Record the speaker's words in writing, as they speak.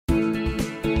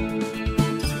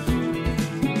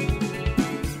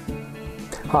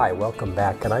Hi, welcome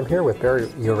back, and I'm here with Barry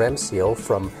Yaremcio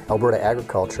from Alberta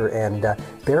Agriculture, and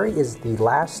Barry is the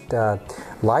last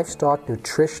livestock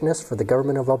nutritionist for the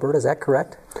government of Alberta, is that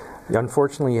correct?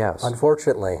 Unfortunately, yes.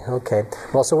 Unfortunately, okay.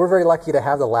 Well, so we're very lucky to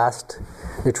have the last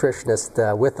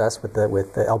nutritionist with us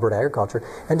with Alberta Agriculture,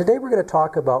 and today we're going to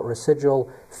talk about residual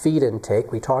feed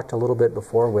intake. We talked a little bit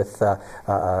before with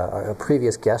a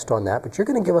previous guest on that, but you're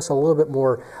going to give us a little bit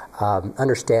more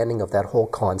understanding of that whole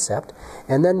concept,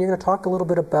 and then you're going to talk a little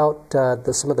bit about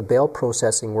some of the bale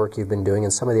processing work you've been doing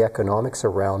and some of the economics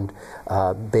around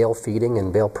bale feeding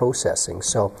and bale processing.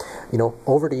 So, you know,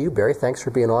 over to you, Barry. Thanks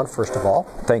for being on, first of all.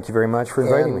 Thank you very much for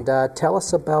inviting me. And tell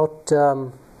us about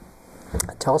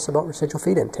residual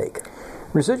feed intake.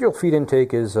 Residual feed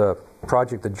intake is a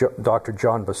project that Dr.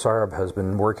 John Basarab has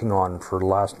been working on for the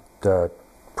last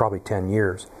probably 10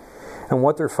 years. And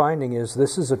what they're finding is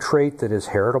this is a trait that is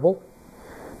heritable,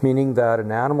 meaning that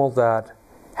an animal that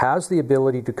has the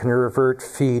ability to convert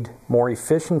feed more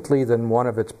efficiently than one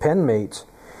of its pen mates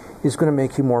is going to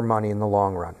make you more money in the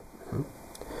long run.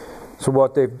 So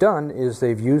what they've done is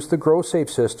they've used the GrowSafe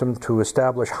system to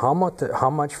establish how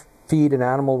much feed an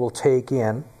animal will take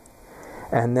in,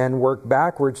 and then work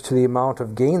backwards to the amount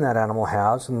of gain that animal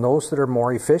has. And those that are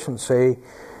more efficient, say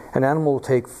an animal will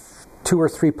take 2 or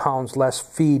 3 pounds less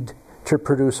feed to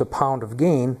produce a pound of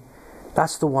gain,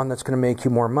 that's the one that's going to make you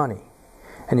more money.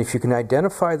 And if you can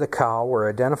identify the cow or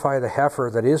identify the heifer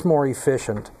that is more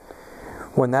efficient,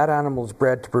 when that animal is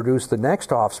bred to produce the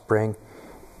next offspring,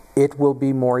 it will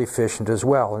be more efficient as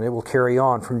well, and it will carry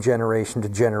on from generation to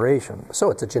generation. So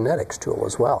it's a genetics tool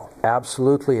as well.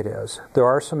 Absolutely it is. There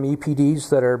are some EPDs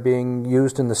that are being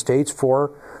used in the States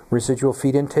for residual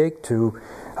feed intake to,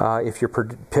 if you're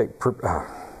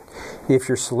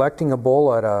selecting a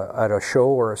bull at a show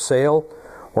or a sale,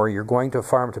 or you're going to a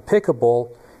farm to pick a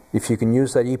bull, if you can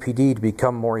use that EPD to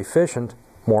become more efficient,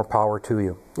 more power to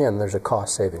you. Yeah, and there's a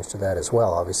cost savings to that as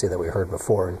well, obviously, that we heard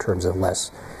before in terms of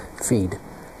less feed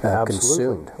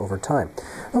consumed over time.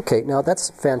 Okay, now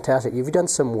that's fantastic. You've done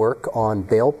some work on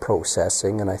bale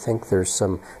processing, and I think there's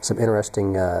some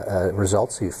interesting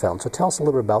results you've found. So tell us a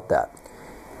little bit about that.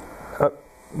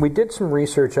 We did some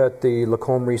research at the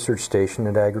Lacombe Research Station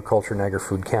at Agriculture and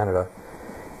Agri-Food Canada,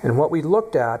 and what we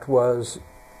looked at was,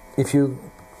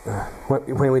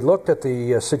 when we looked at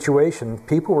the situation,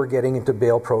 people were getting into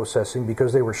bale processing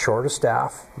because they were short of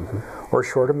staff or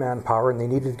short of manpower, and they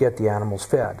needed to get the animals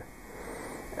fed.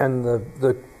 And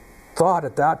the thought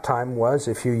at that time was,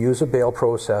 if you use a bale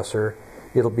processor,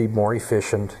 it'll be more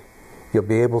efficient, you'll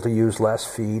be able to use less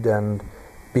feed and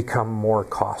become more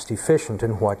cost efficient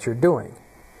in what you're doing.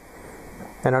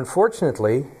 And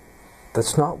unfortunately,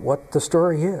 that's not what the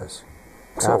story is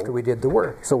after we did the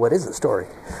work. So what is the story?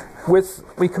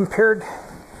 We compared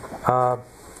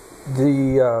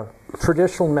the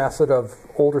traditional method of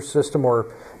older system or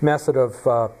method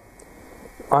of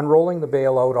unrolling the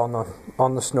bale out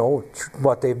on the snow,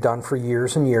 what they've done for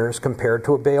years and years, compared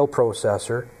to a bale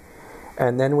processor,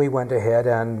 and then we went ahead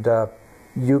and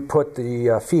you put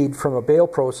the feed from a bale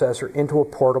processor into a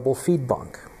portable feed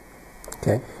bunk.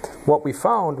 Okay. What we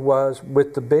found was,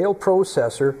 with the bale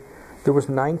processor, there was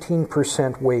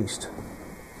 19% waste,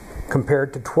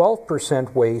 compared to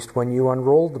 12% waste when you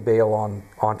unrolled the bale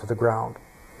onto the ground.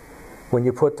 When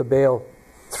you put the bale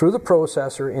through the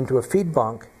processor into a feed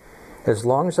bunk, as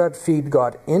long as that feed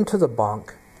got into the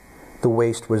bunk, the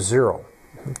waste was zero.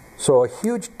 So a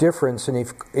huge difference in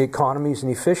economies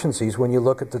and efficiencies when you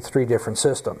look at the 3 different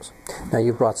systems. Now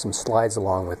you brought some slides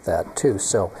along with that too.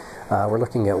 So we're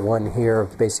looking at one here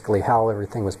of basically how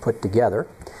everything was put together.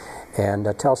 And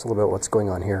tell us a little bit what's going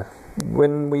on here.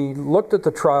 When we looked at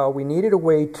the trial, we needed a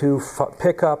way to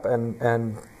pick up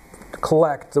and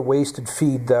collect the wasted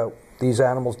feed that these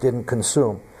animals didn't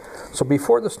consume. So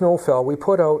before the snow fell, we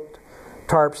put out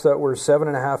tarps that were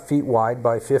 7.5 feet wide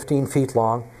by 15 feet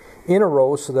long in a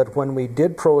row, so that when we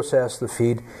did process the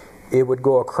feed, it would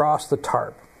go across the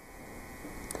tarp.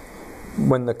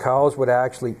 When the cows would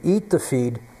actually eat the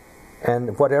feed,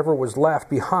 and whatever was left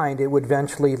behind, it would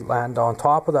eventually land on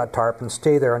top of that tarp and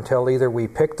stay there until either we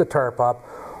picked the tarp up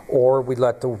or we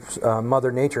let the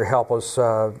Mother Nature help us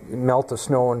melt the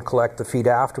snow and collect the feed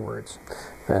afterwards.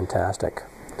 Fantastic.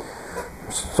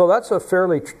 So that's a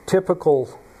fairly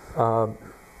typical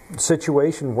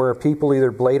situation where people either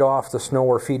blade off the snow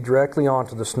or feed directly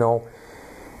onto the snow.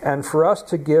 And for us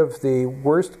to give the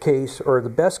worst case or the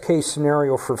best case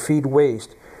scenario for feed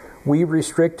waste, we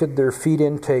restricted their feed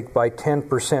intake by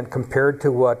 10% compared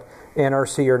to what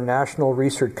NRC or National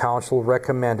Research Council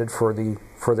recommended for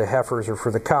the heifers or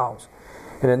for the cows.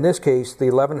 And in this case, the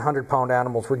 1,100 pound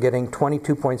animals were getting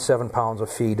 22.7 pounds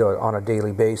of feed on a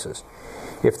daily basis.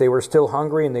 If they were still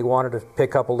hungry and they wanted to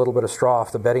pick up a little bit of straw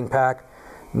off the bedding pack,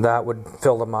 that would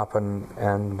fill them up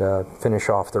and finish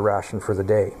off the ration for the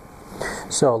day.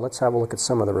 So let's have a look at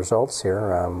some of the results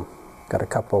here. Got a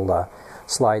couple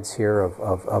slides here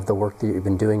of the work that you've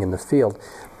been doing in the field,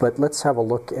 but let's have a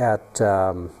look at,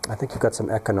 I think you've got some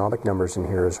economic numbers in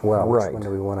here as well. Right. Which one do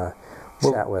we want to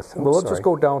chat with? Well, let's just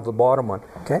go down to the bottom one.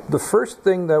 Okay. The first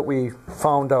thing that we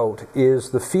found out is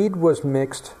the feed was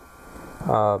mixed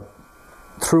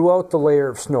throughout the layer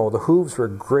of snow. The hooves were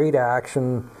great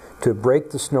action to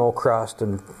break the snow crust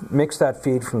and mix that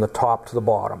feed from the top to the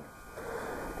bottom.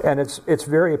 And it's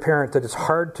very apparent that it's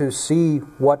hard to see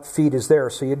what feed is there,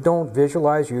 so you don't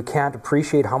visualize, you can't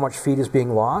appreciate how much feed is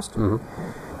being lost.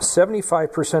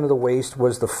 75% of the waste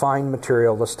was the fine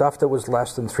material, the stuff that was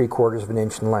less than 3/4 of an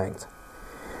inch in length.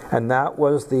 And that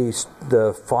was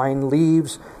the fine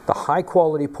leaves, the high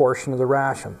quality portion of the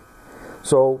ration.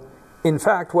 So in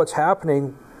fact, what's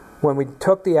happening when we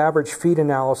took the average feed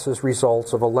analysis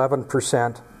results of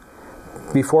 11%,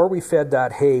 before we fed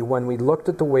that hay, when we looked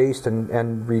at the waste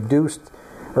and reduced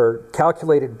or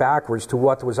calculated backwards to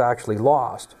what was actually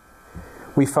lost,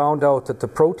 we found out that the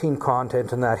protein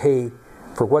content in that hay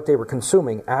for what they were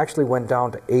consuming actually went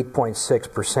down to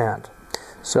 8.6%.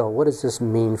 So what does this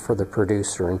mean for the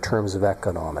producer in terms of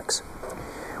economics?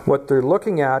 What they're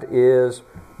looking at is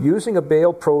using a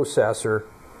bale processor.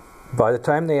 By the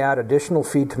time they add additional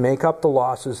feed to make up the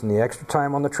losses and the extra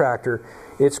time on the tractor,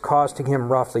 it's costing him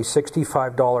roughly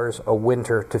 $65 a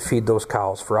winter to feed those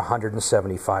cows for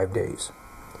 175 days.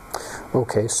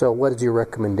 Okay, so what is your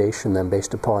recommendation then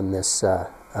based upon this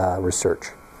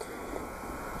research?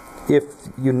 If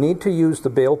you need to use the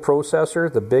bale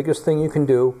processor, the biggest thing you can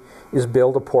do is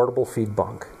build a portable feed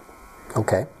bunk.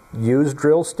 Okay. Use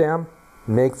drill stem,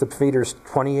 make the feeders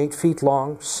 28 feet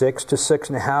long, 6 to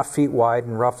 6.5 feet wide,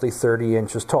 and roughly 30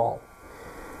 inches tall.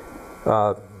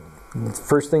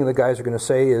 First thing the guys are going to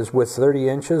say is with 30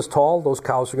 inches tall, those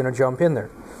cows are going to jump in there.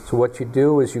 So what you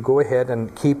do is you go ahead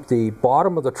and keep the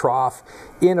bottom of the trough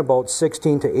in about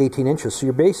 16 to 18 inches. So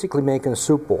you're basically making a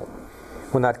soup bowl.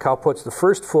 When that cow puts the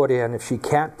first foot in, if she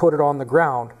can't put it on the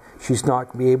ground, she's not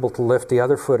going to be able to lift the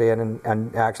other foot in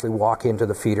and actually walk into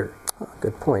the feeder.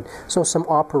 Good point. So some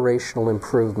operational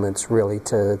improvements really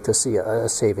to see a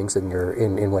savings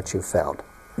in what you've found.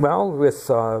 Well, with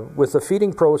the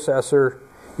feeding processor,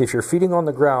 if you're feeding on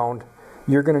the ground,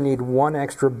 you're going to need one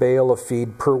extra bale of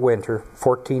feed per winter,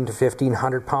 1,400 to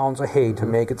 1,500 pounds of hay to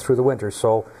make it through the winter.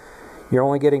 So you're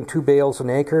only getting 2 bales an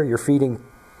acre. You're feeding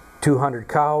 200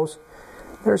 cows.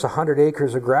 There's 100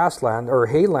 acres of grassland or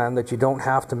hayland that you don't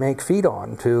have to make feed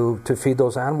on to feed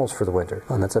those animals for the winter.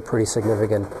 And that's a pretty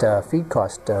significant feed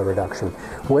cost reduction.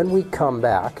 When we come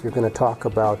back, you're going to talk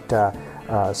about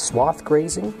swath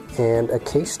grazing and a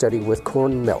case study with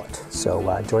corn millet.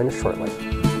 So join us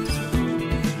shortly.